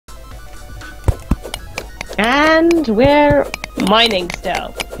And we're mining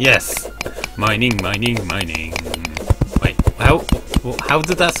still. Yes. Mining. Wait, how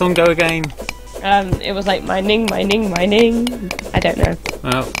did that song go again? It was like mining. I don't know.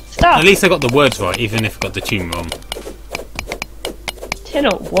 Well, Stuff. at least I got the words right, even if I got the tune wrong. Tin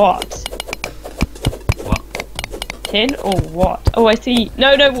or what? What? Tin or what? Oh, I see.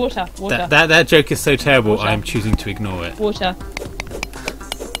 No, water. That joke is so terrible, Water. I am choosing to ignore it. Water.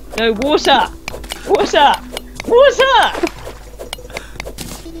 No, water!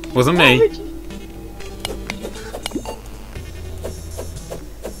 Wasn't Why me. would you-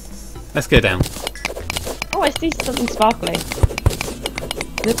 Let's go down. Oh, I see something sparkling.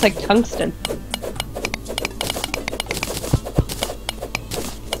 Looks like tungsten.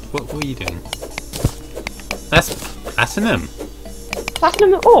 What are you doing? That's platinum.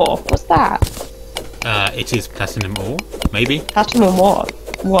 Platinum ore? What's that? It is platinum ore, maybe. Platinum ore?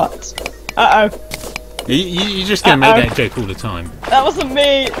 What? Uh-oh. You're just gonna make that joke all the time. That wasn't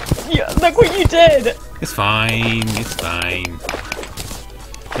me! Look what you did! It's fine.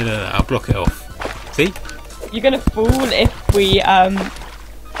 No, I'll block it off. See? You're gonna fool if we,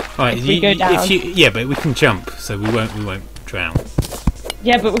 Alright, if we go down. yeah, but we can jump, so we won't drown.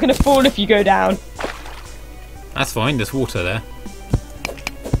 Yeah, but we're gonna fall if you go down. That's fine, there's water there.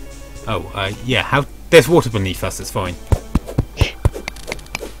 Oh, yeah, there's water beneath us, it's fine.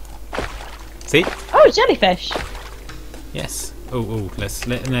 See? Oh, jellyfish! Yes. Oh, let's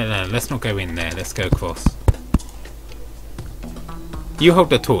not go in there, let's go across. You hold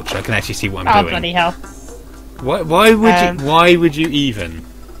the torch, I can actually see what I'm Oh, doing. bloody hell. Why would you even?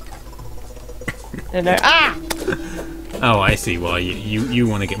 No. Ah! Oh, I see why. You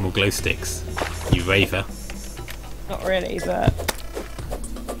want to get more glow sticks. You raver. Not really, but...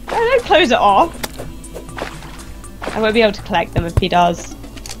 No, don't close it off! I won't be able to collect them if he does.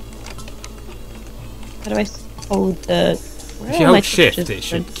 How do I hold the... If you hold shift, it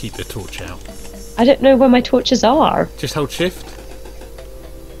should keep the torch out. I don't know where my torches are. Just hold shift.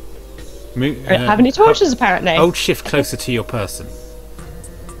 I don't have any torches, apparently. Hold shift closer to your person.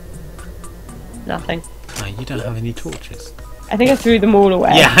 Nothing. No, you don't have any torches. I think I threw them all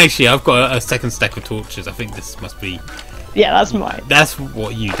away. Yeah, actually, I've got a second stack of torches. I think this must be... Yeah, that's mine. That's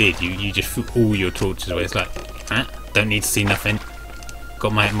what you did. You just threw all your torches away. It's like, don't need to see nothing.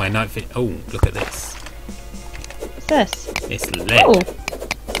 Got my night fit. Oh, look at this. What's this? It's lead. Oh,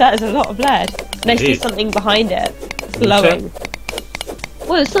 that is a lot of lead. And I see is. something behind it. Glowing.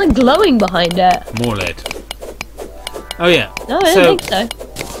 Well, there's something glowing behind it. More lead. Oh yeah. No, I don't think so.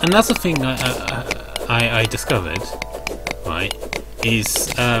 Another thing I discovered, right, is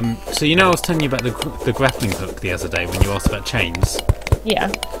so you know I was telling you about the grappling hook the other day when you asked about chains.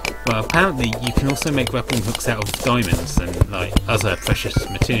 Yeah. Well, apparently you can also make grappling hooks out of diamonds and like other precious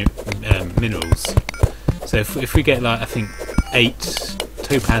minerals. So if we get like I think 8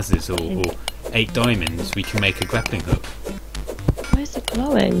 topazes or 8 diamonds, we can make a grappling hook. Why is it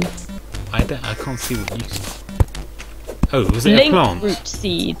glowing? I can't see what you. Oh, was it a plant? Root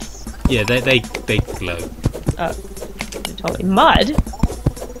seeds. Yeah, they glow. Oh, you told me. Mud?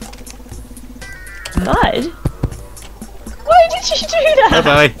 Mud? Why did you do that? Bye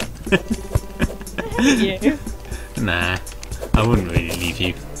bye. You. Nah, I wouldn't really leave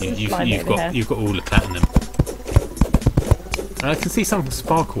you. You've got all the platinum. I can see something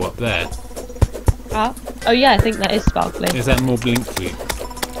sparkle up there. Oh yeah, I think that is sparkling. Is that more blink fruit?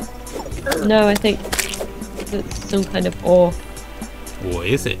 No, I think it's some kind of ore. Or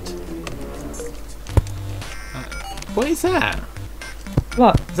is it? What is that?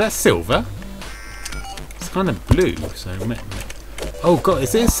 What? Is that silver? It's kind of blue. So, oh god,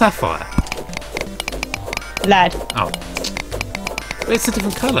 is it a sapphire? Lead. Oh, but it's a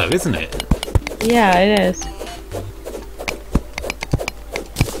different colour, isn't it? Yeah, it is.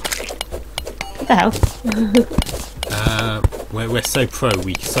 What the hell? We're so pro,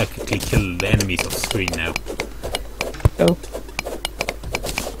 we psychically kill the enemies off screen now. Cool.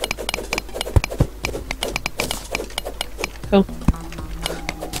 Cool.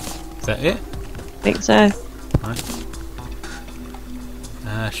 Is that it? I think so. Right.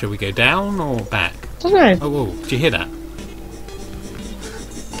 Shall we go down or back? I don't know. Oh, whoa, did you hear that?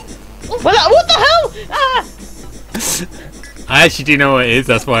 What the hell? Ah! I actually do know what it is,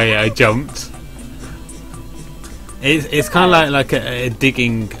 that's why I jumped. It's kind of like a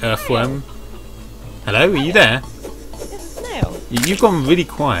digging earthworm. Hello, are you there? It's a snail. You've gone really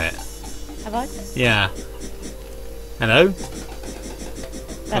quiet. Have I? Yeah. Hello?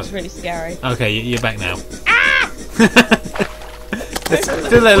 That's really scary. Okay, you're back now. Ah!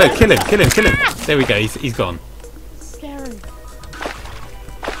 Look, kill him. There we go, he's gone. Scary.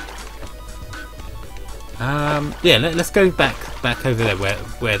 Yeah, let's go back over there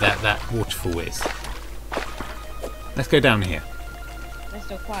where that waterfall is. Let's go down here. They're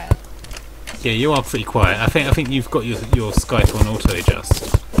still quiet. Yeah, you are pretty quiet. I think you've got your Skype on auto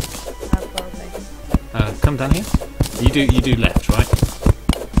adjust. Probably. Come down here. You do left, right?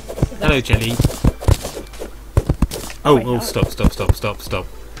 Hello, Jelly. Oh, stop.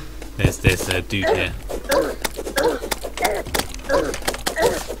 There's a dude here.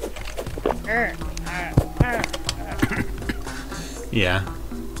 Yeah.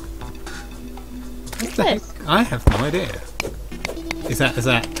 What's this? I have no idea. Is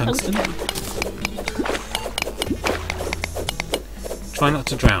that tungsten? Try not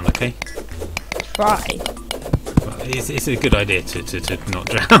to drown, okay? Try. Well, it's a good idea to not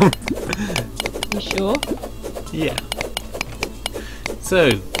drown. You sure? Yeah.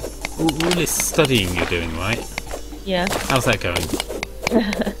 So, all this studying you're doing, right? Yeah. How's that going?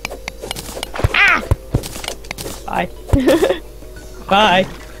 Ah! Bye. Bye.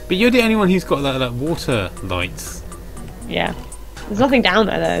 But you're the only one who's got that water lights. Yeah. There's nothing down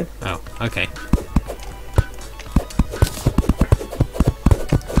there though. Oh, okay.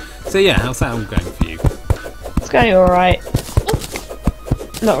 So yeah, how's that all going for you? It's going alright.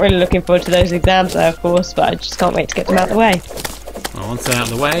 Not really looking forward to those exams though, of course, but I just can't wait to get them out of the way. Well, once they're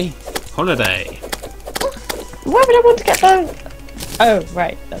out of the way, holiday. Why would I want to get them? Oh,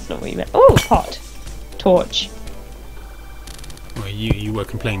 right, that's not what you meant. Oh, pot. Torch. Well, you were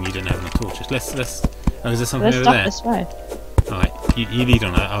complaining you didn't have enough torches. Let's. Oh, is there something Let's over stop there? this way. Alright, you lead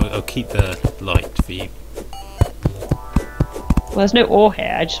on. I'll keep the light for you. Well, there's no ore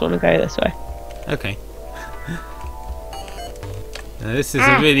here, I just want to go this way. Okay. Now, this is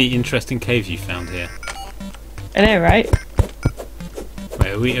a really interesting cave you found here. I know, right?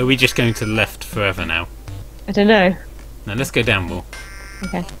 Wait, are we just going to the left forever now? I don't know. Now let's go down more.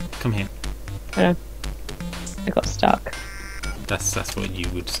 Okay. Come here. I got stuck. That's what you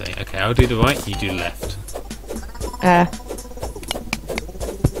would say. Okay, I'll do the right, you do the left.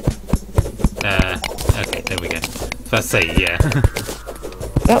 Okay, there we go. So I say, yeah.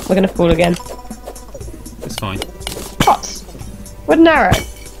 Oh, we're gonna fall again. It's fine. Pots! Wooden arrow!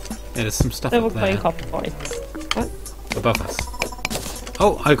 Yeah, there's some stuff Double up coin, there. copper coin. What? Above us.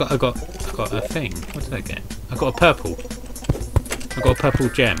 Oh, I got a thing. What did I get? I got a purple. I got a purple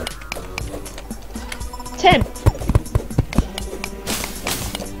gem. 10!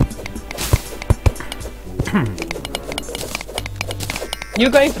 You're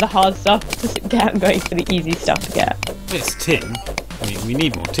going for the hard stuff to get, I'm going for the easy stuff to get. It's tin. I mean, we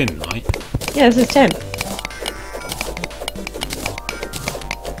need more tin, right? Yeah, this is 10.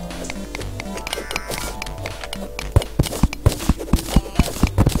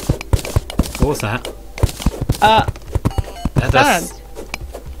 What was that? That's... Sand.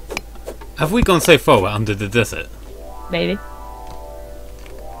 Have we gone so far we're under the desert? Maybe.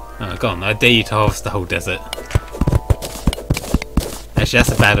 Oh, go on. I dare you to harvest the whole desert. Actually,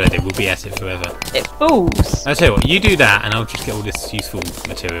 that's a bad idea. We'll be at it forever. It falls. I'll tell you what. You do that and I'll just get all this useful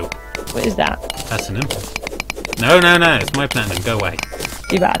material. What is that? Platinum. No. It's my platinum. Go away.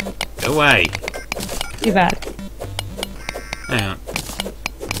 Too bad. Go away. Too bad. Hang on.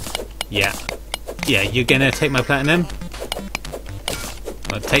 Yeah. Yeah, you're gonna take my platinum?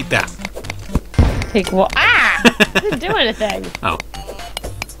 Well, take that. Take what? Ah! I didn't do anything. Oh.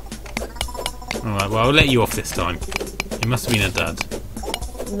 Alright, well, I'll let you off this time. It must have been a dud.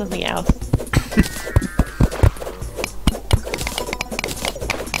 There's nothing else.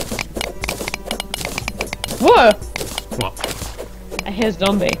 Whoa! What? I hear a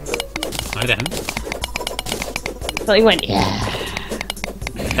zombie. I don't. Something went, yeah.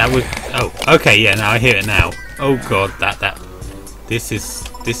 That was... Oh, okay, yeah, now I hear it now. Oh god, that... This is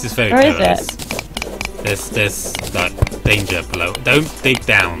very Where is perilous. it? There's like danger below. Don't dig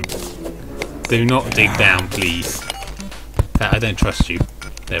down. Do not dig down, please. I don't trust you.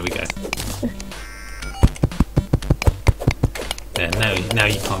 There we go. There, now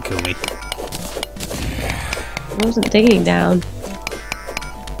you can't kill me. I wasn't digging down.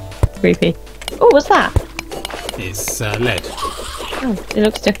 Creepy. Oh, what's that? It's lead. Oh, it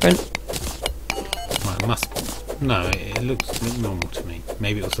looks different. Well, it must... No, it looks normal to me.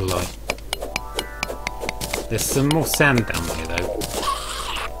 Maybe it was the light. There's some more sand down there, though.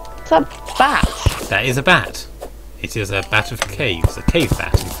 It's a bat. That is a bat. It is a bat of caves. A cave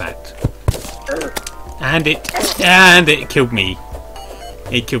bat, in fact. And it killed me.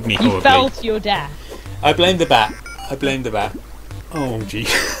 It killed me horribly. You fell to your death. I blame the bat. Oh, gee.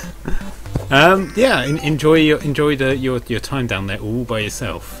 Yeah. Enjoy your time down there all by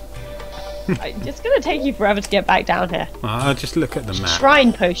yourself. It's gonna take you forever to get back down here. Well, I'll just look at the map.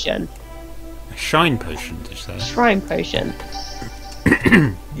 Shrine potion. A Shine potion, did you say? Shrine potion.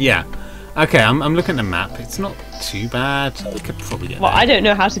 Yeah. Okay, I'm looking at the map. It's not too bad. I could probably get Well, there. I don't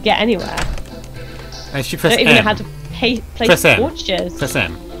know how to get anywhere. Actually, I press don't even know M. how to place Press M. torches. Press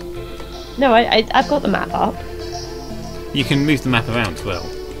M. No, I've got the map up. You can move the map around as well.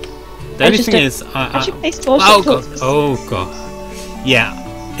 The I only just thing don't- is, How'd you place torches? oh god, oh god, yeah.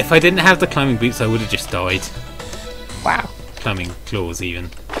 If I didn't have the climbing boots, I would have just died. Wow. Climbing claws, even.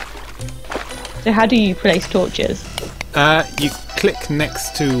 So how do you place torches? You click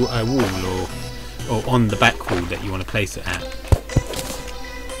next to a wall or on the back wall that you want to place it at.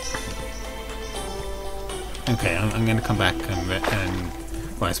 Okay, I'm going to come back and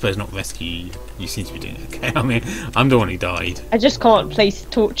well, I suppose not rescue you. You seem to be doing it okay. I mean, I'm the one who died. I just can't place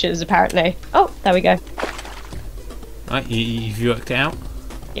torches, apparently. Oh, there we go. Right, you've worked it out?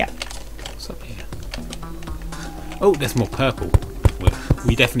 Yeah. What's up here? Oh, there's more purple.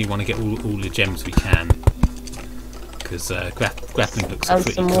 We definitely want to get all the gems we can. Because grappling hooks are And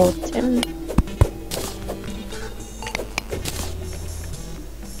pretty some cool. more tin.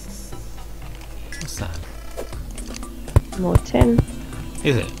 What's that? More tin.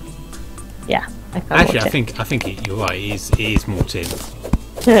 Is it? Yeah, I found Actually, more I think you're right. It is more tin.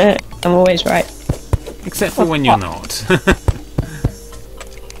 tin. I'm always right. Except for when you're not.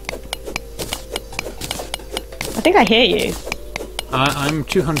 I think I hear you. I'm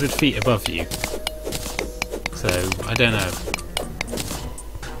 200 feet above you. So, I don't know.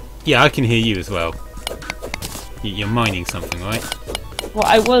 Yeah, I can hear you as well. You're mining something, right? Well,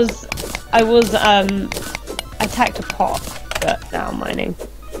 I attacked a pot, but now I'm mining.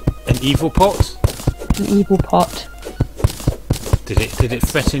 An evil pot? An evil pot. Did it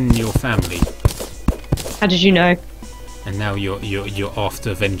threaten your family? How did you know? And now you're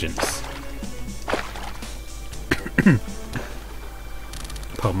after vengeance.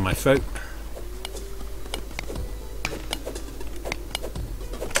 Pardon my throat.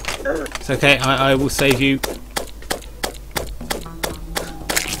 It's okay, I will save you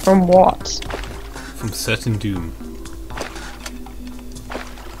From what? from certain doom.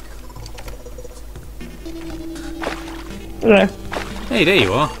 Hello. Hey, there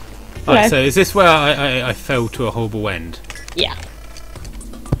you are. Hello. Right, so is this where I fell to a horrible end? Yeah.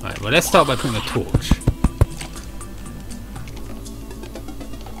 Right, well, let's start by putting a torch.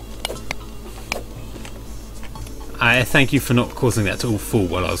 I thank you for not causing that to all fall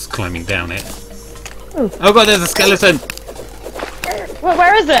while I was climbing down it. Oh. Oh god, there's a skeleton! Well,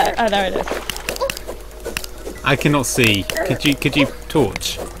 where is it? Oh, there it is. I cannot see. Could you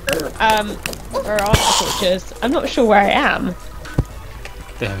torch? Where are the torches? I'm not sure where I am.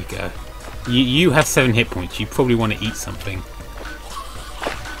 There we go. You have 7 hit points. You probably want to eat something.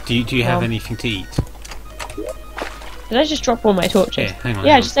 Do you have anything to eat? Did I just drop all my torches? Yeah, hang on.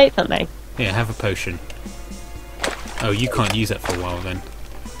 Yeah, hang I just ate something. Here, have a potion. Oh, you can't use that for a while then.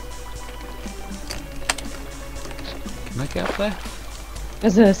 Can I get up there?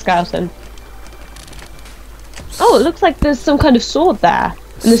 There's a skeleton. Oh, it looks like there's some kind of sword there.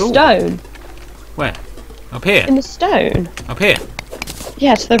 In the Sword? stone. Where? Up here? In the stone. Up here?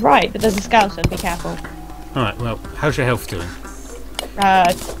 Yeah, to the right, but there's a skeleton. Be careful. Alright, well, how's your health doing?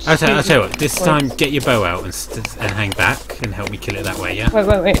 I'll I'll tell you what, this time get your bow out and hang back and help me kill it that way, yeah?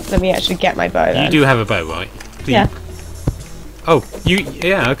 Wait. Let me actually get my bow then. You do have a bow, right? Do you- Yeah. Oh,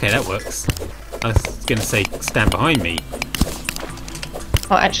 yeah, okay, that works. I was going to say, stand behind me.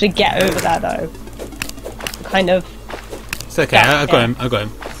 Can't actually get over there though. I'm kind of. It's okay, Yeah, I got him, I got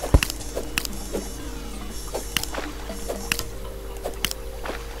him.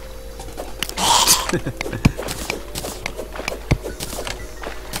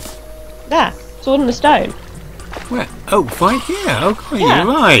 There. Sword in the stone. Where? Oh, right here. Oh, God, Yeah.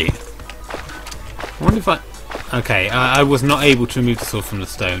 you're right. I wonder if I... Okay, I was not able to remove the sword from the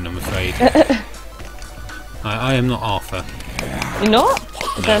stone, I'm afraid. I am not Arthur. You're not?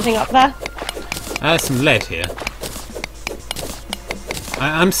 Is there anything up there? There's some lead here.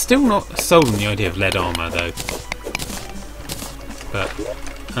 I'm still not sold on the idea of lead armour, though. But,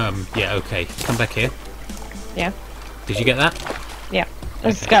 yeah, okay. Come back here. Yeah. Did you get that? Yeah.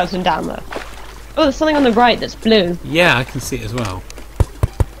 There's Okay. a skeleton down there. Oh, there's something on the right that's blue. Yeah, I can see it as well.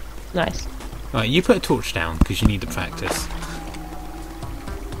 Nice. Right, you put a torch down, because you need the practice.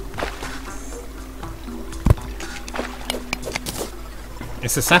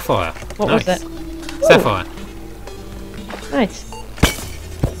 It's a sapphire. What Nice. was it? Sapphire. Nice.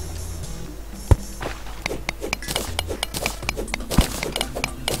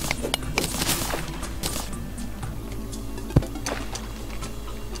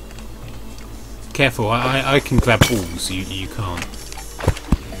 Careful, I can grab balls, you can't.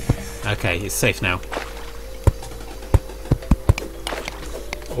 Okay, it's safe now.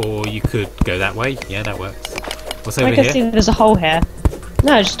 Or you could go that way. Yeah, that works. What's over I can here? see there's a hole here.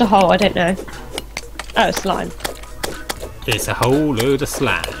 No, just a hole. I don't know. Oh, slime. It's a whole load of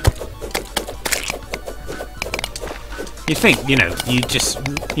slime. You'd think, you know, you just,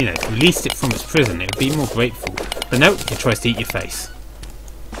 you know, released it from its prison, it would be more grateful. But no, it tries to eat your face.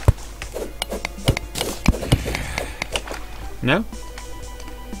 No?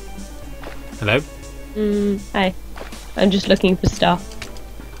 Hello? Hey. I'm just looking for stuff.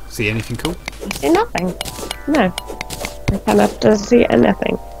 See anything cool? I see nothing. No. I cannot see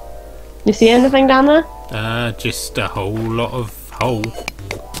anything. You see anything down there? Just a whole lot of hole.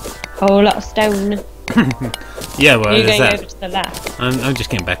 Whole lot of stone. Yeah, well, You're there's going that. over to the left. I'm just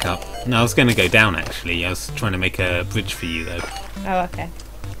getting back up. No, I was going to go down actually. I was trying to make a bridge for you though. Oh, okay.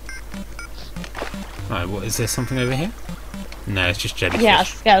 Right, what is there something over here? No, it's just jellyfish. Yeah, a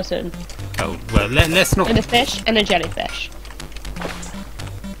skeleton. Oh, well, let's not. And a fish and a jellyfish.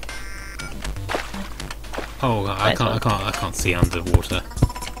 Oh, I can't see underwater.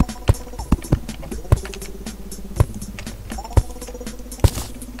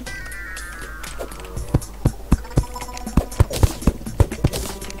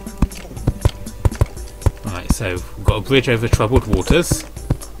 Right, so we've got a bridge over troubled waters.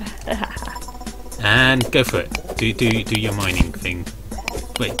 And go for it. Do your mining thing.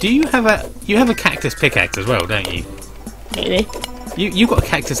 Wait, do you have a cactus pickaxe as well, don't you? Really? You got a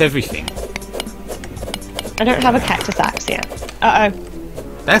cactus everything. I don't have a cactus axe yet. Uh-oh.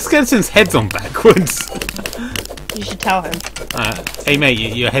 That skeleton's head's on backwards. You should tell him. Hey mate,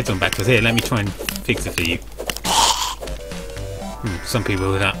 your head's on backwards. Here, let me try and fix it for you. Some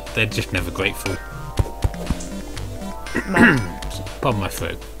people they're just never grateful. Pardon my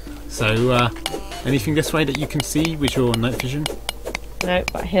throat. So, anything this way that you can see with your night vision? No,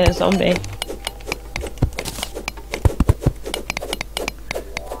 but I hear a zombie.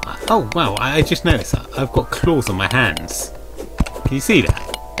 Oh wow, I just noticed that. I've got claws on my hands. Can you see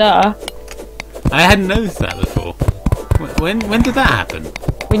that? Duh. I hadn't noticed that before. When did that happen?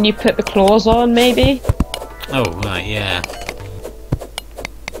 When you put the claws on, maybe? Oh, right, yeah.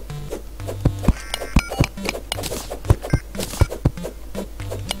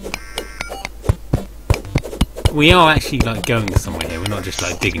 We are actually like going somewhere here. We're not just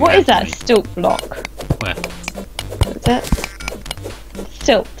like digging. What is that randomly. stilt block? Where? What's it?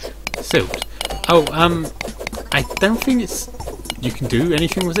 Silt. Silt. Oh, I don't think it's. You can do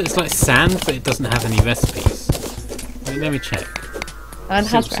anything with it. It's like sand, but it doesn't have any recipes. Let me check. And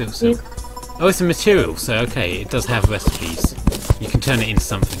has Silt, recipes. silt. Oh, it's a material, so okay, it does have recipes. You can turn it into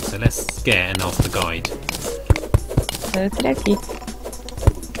something. So let's get it and ask the guide. Okie dokie.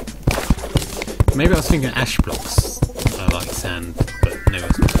 Maybe I was thinking ash blocks are like sand, but no.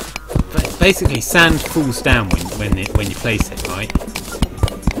 It's not. But basically, sand falls down when you place it, right?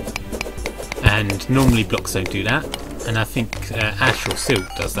 And normally blocks don't do that, and I think ash or silt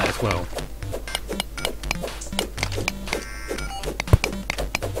does that as well.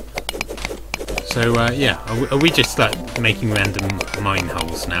 So yeah, are we just like making random mine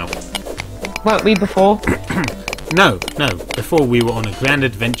holes now? Weren't we before? No. Before we were on a grand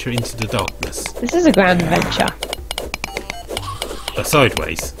adventure into the darkness. This is a grand adventure. But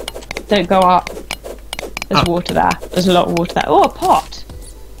sideways. Don't go up. There's Up. water there. There's a lot of water there. Oh, a pot!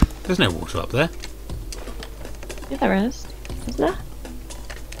 There's no water up there. Yeah, there is. Isn't there?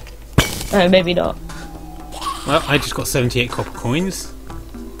 Oh, maybe not. Well, I just got 78 copper coins.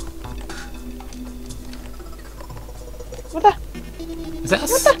 What the? Is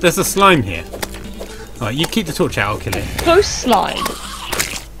that there's a slime here. Alright, you keep the torch out, I'll kill it. Ghost slime.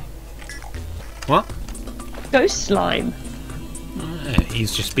 What? Ghost slime.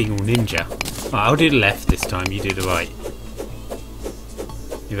 He's just being all ninja. Right, I'll do the left this time, you do the right.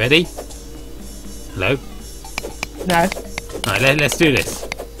 You ready? Hello? No. Alright, let's do this.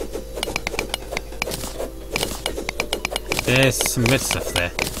 There's some red stuff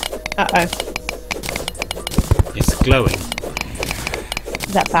there. Uh-oh. It's glowing.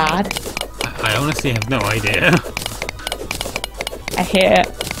 Is that bad? I honestly have no idea. I hear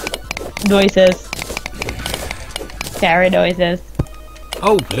noises. Scary noises.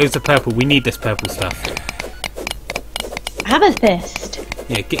 Oh, loads of purple. We need this purple stuff. Amethyst.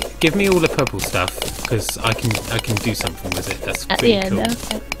 Yeah, give me all the purple stuff because I can do something with it. That's At pretty the end, cool.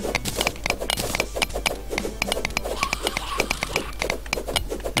 okay.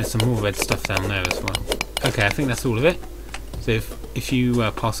 There's some more red stuff down there as well. Okay, I think that's all of it. So if you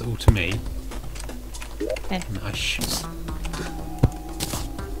pass it all to me, Okay. I should.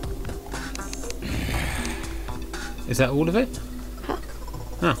 Is that all of it? Huh.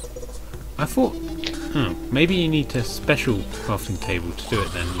 Oh, I thought, oh, maybe you need a special crafting table to do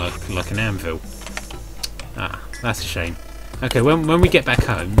it then, like an anvil. Ah, that's a shame. Okay, when we get back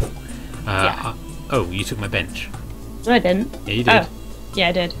home, Yeah. oh, you took my bench. No, I didn't. Yeah, you did. Oh, yeah,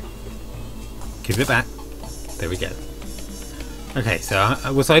 I did. Give it back. There we go. Okay, so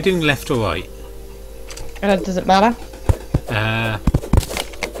was I doing left or right? Does it matter?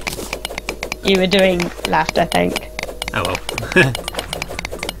 You were doing left, I think. Oh well.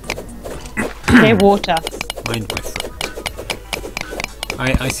 Near water. Mind my foot.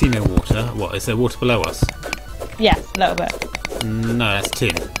 I see no water. What, is there water below us? Yes, a little bit. No, that's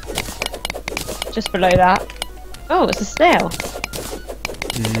tin. Just below that. Oh, it's a snail.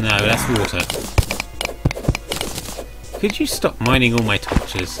 No, that's water. Could you stop mining all my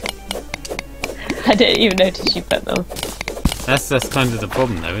torches? I didn't even notice you put them. That's kind of the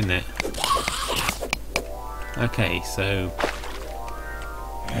problem though, isn't it? Okay, so...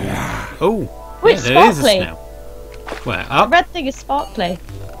 Oh! Wait, yeah, there is a sparkly. snail. Where? The Up? red thing is sparkly.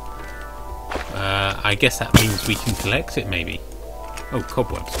 I guess that means we can collect it, maybe. Oh,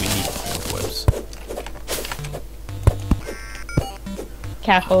 cobwebs. We need cobwebs.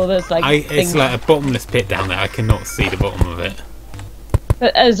 Careful, there's like It's things. like a bottomless pit down there. I cannot see the bottom of it.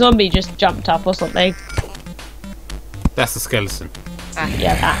 A zombie just jumped up or something. That's a skeleton. Ah,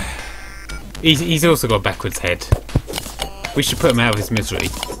 yeah, that. He's also got a backwards head. We should put him out of his misery.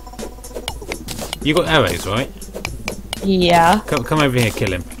 You got arrows, right? Yeah. Come over here,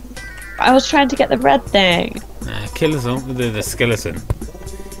 kill him. I was trying to get the red thing. Kill the skeleton.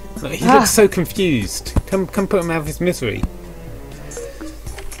 Look, he looks so confused. Come put him out of his misery.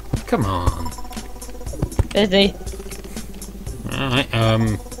 Come on. Busy. Alright,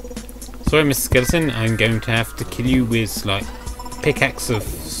 sorry, Mr. Skeleton, I'm going to have to kill you with, like, pickaxe of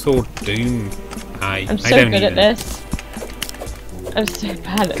sword doom. I'm so good at this. I'm so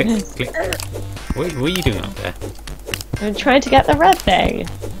bad at this. Click. What are you doing up there? I'm trying to get the red thing.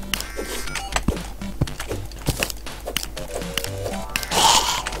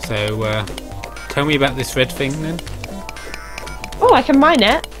 So, tell me about this red thing then. Oh, I can mine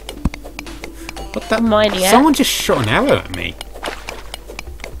it. What the? I'm mining it. Someone just shot an arrow at me.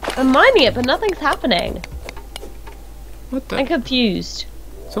 I'm mining it, but nothing's happening. What the? I'm confused.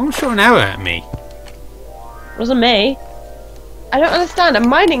 Someone shot an arrow at me. It wasn't me. I don't understand. I'm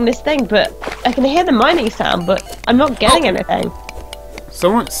mining this thing, but I can hear the mining sound, but I'm not getting anything.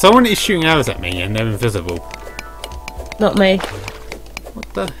 Someone is shooting arrows at me and they're invisible. Not me.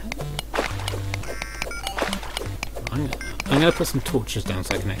 What the? I'm gonna put some torches down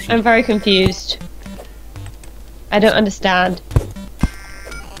so I can actually. I'm very confused. I don't understand.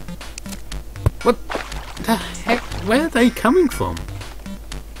 What the heck? Where are they coming from?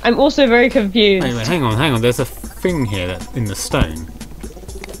 I'm also very confused. Wait, hang on. There's a thing here that's in the stone.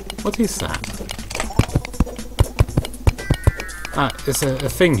 What is that? Ah, there's a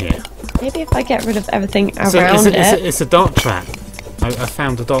thing here. Maybe if I get rid of everything around It's a dart trap. I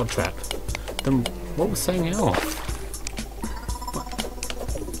found a dart trap. Then what was setting it off?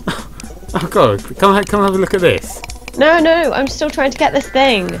 Oh god, come have a look at this. No, I'm still trying to get this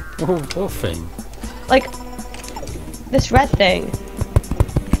thing. What thing? Like, this red thing.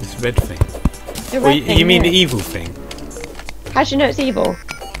 This red thing. The red thing, you mean the yeah. evil thing? How do you know it's evil?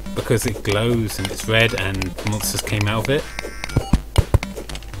 Because it glows and it's red and monsters came out of it.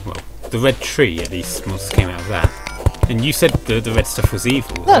 Well, the red tree at least, monsters came out of that. And you said the red stuff was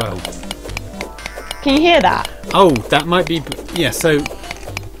evil as Look. well. Can you hear that? Oh, that might be... Yeah, so...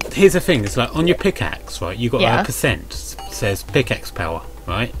 Here's the thing, it's like on your pickaxe, right, you got Yeah. a percent, says pickaxe power,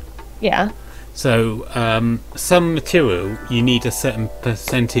 right? Yeah. So, some material, you need a certain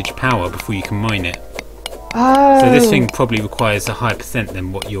percentage power before you can mine it. Oh. So this thing probably requires a higher percent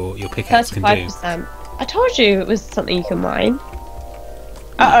than what your pickaxe can do. 35%. I told you it was something you can mine.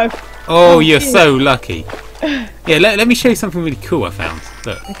 Uh-oh. Oh, you're so lucky. Yeah, let me show you something really cool I found.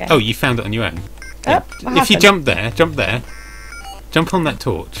 Look. Okay. Oh, you found it on your own. Yeah. Oh, what If you happened? jump there. Jump on that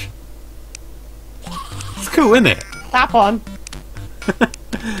torch. It's cool, isn't it? Tap on.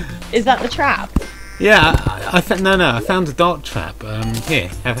 Is that the trap? Yeah, I found I found a dart trap. Here,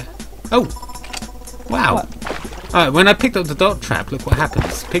 have it. Oh, wow! What? Alright, when I picked up the dart trap, look what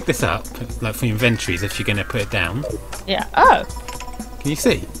happens. Pick this up, like for your inventories, if you're going to put it down. Yeah. Oh. Can you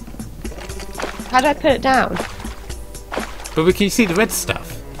see? How do I put it down? But can you see the red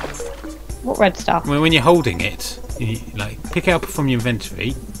stuff? What red stuff? When you're holding it, you, like pick it up from your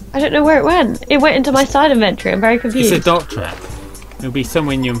inventory. I don't know where it went. It went into my side inventory. I'm very confused. It's a dart trap. It'll be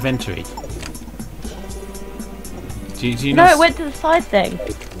somewhere in your inventory. Do you No, not? it went to the side thing.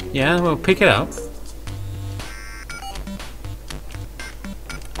 Yeah, well, pick it up.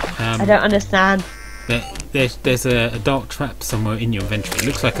 I don't understand. There's a dart trap somewhere in your inventory. It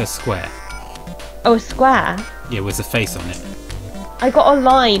looks like a square. Oh, a square? Yeah, with a face on it. I got a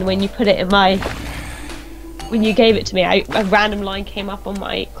line when you put it in my... When you gave it to me, a random line came up on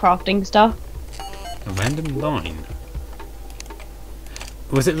my crafting stuff. A random line?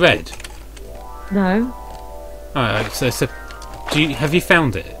 Was it red? No. Alright, so have you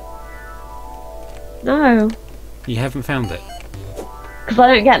found it? No. You haven't found it? Because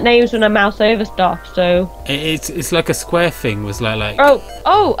I don't get names when I mouse over stuff, so... It's like a square thing was like...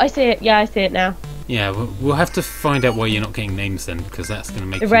 Oh, I see it. Yeah, I see it now. Yeah, we'll have to find out why you're not getting names then, because that's going to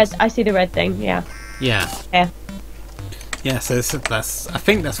make the red. I see the red thing. Yeah. Yeah. Yeah. Yeah. So that's. I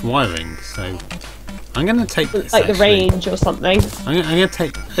think that's wiring. So I'm going to take this. Like the range or something. I'm going to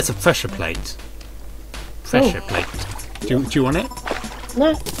take. It's a pressure plate. Pressure plate. Do you want it?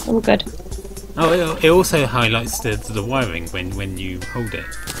 No, I'm good. Oh, it also highlights the wiring when you hold it.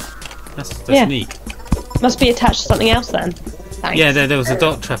 That's yeah. Neat. Must be attached to something else then. Thanks. Yeah, there was a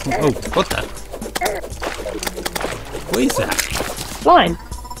dot trap. Oh, what the? What is that? Line.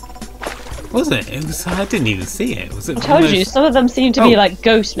 Was it? It was. I didn't even see it. Was it? I told you, some of them seem to be like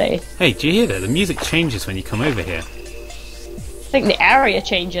ghostly. Hey, do you hear that? The music changes when you come over here. I think the area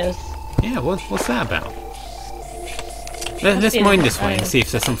changes. Yeah, what's that about? Let's mine this way and see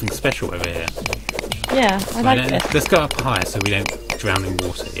if there's something special over here. Yeah, I like this. Let's go up higher so we don't drown in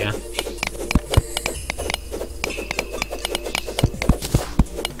water, yeah?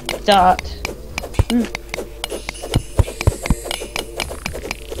 Dart.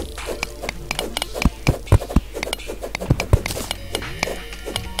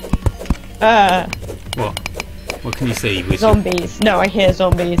 What? What can you see? Zombies. No, I hear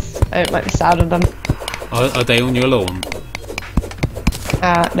zombies. I don't like the sound of them. Are they on your lawn?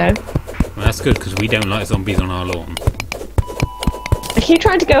 No. Well, that's good, because we don't like zombies on our lawn. I keep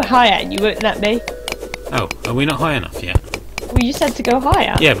trying to go higher and you won't let me. Oh, are we not high enough yet? Well, you said to go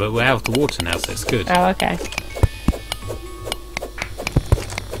higher. Yeah, but we're out of the water now, so it's good. Oh, okay.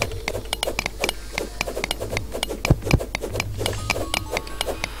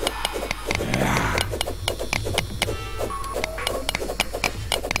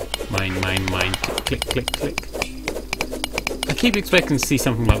 Mine. Click, click, click. I keep expecting to see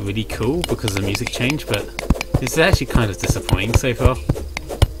something like really cool because of the music change, but this is actually kind of disappointing so far.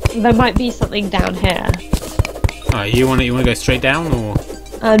 There might be something down here. Alright, you want to go straight down, or?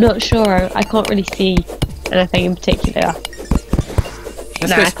 I'm not sure. I can't really see anything in particular.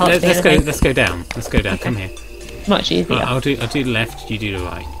 Let's go down. Let's go down. Okay. Come here. Much easier. I'll do the left. You do the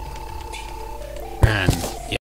right. And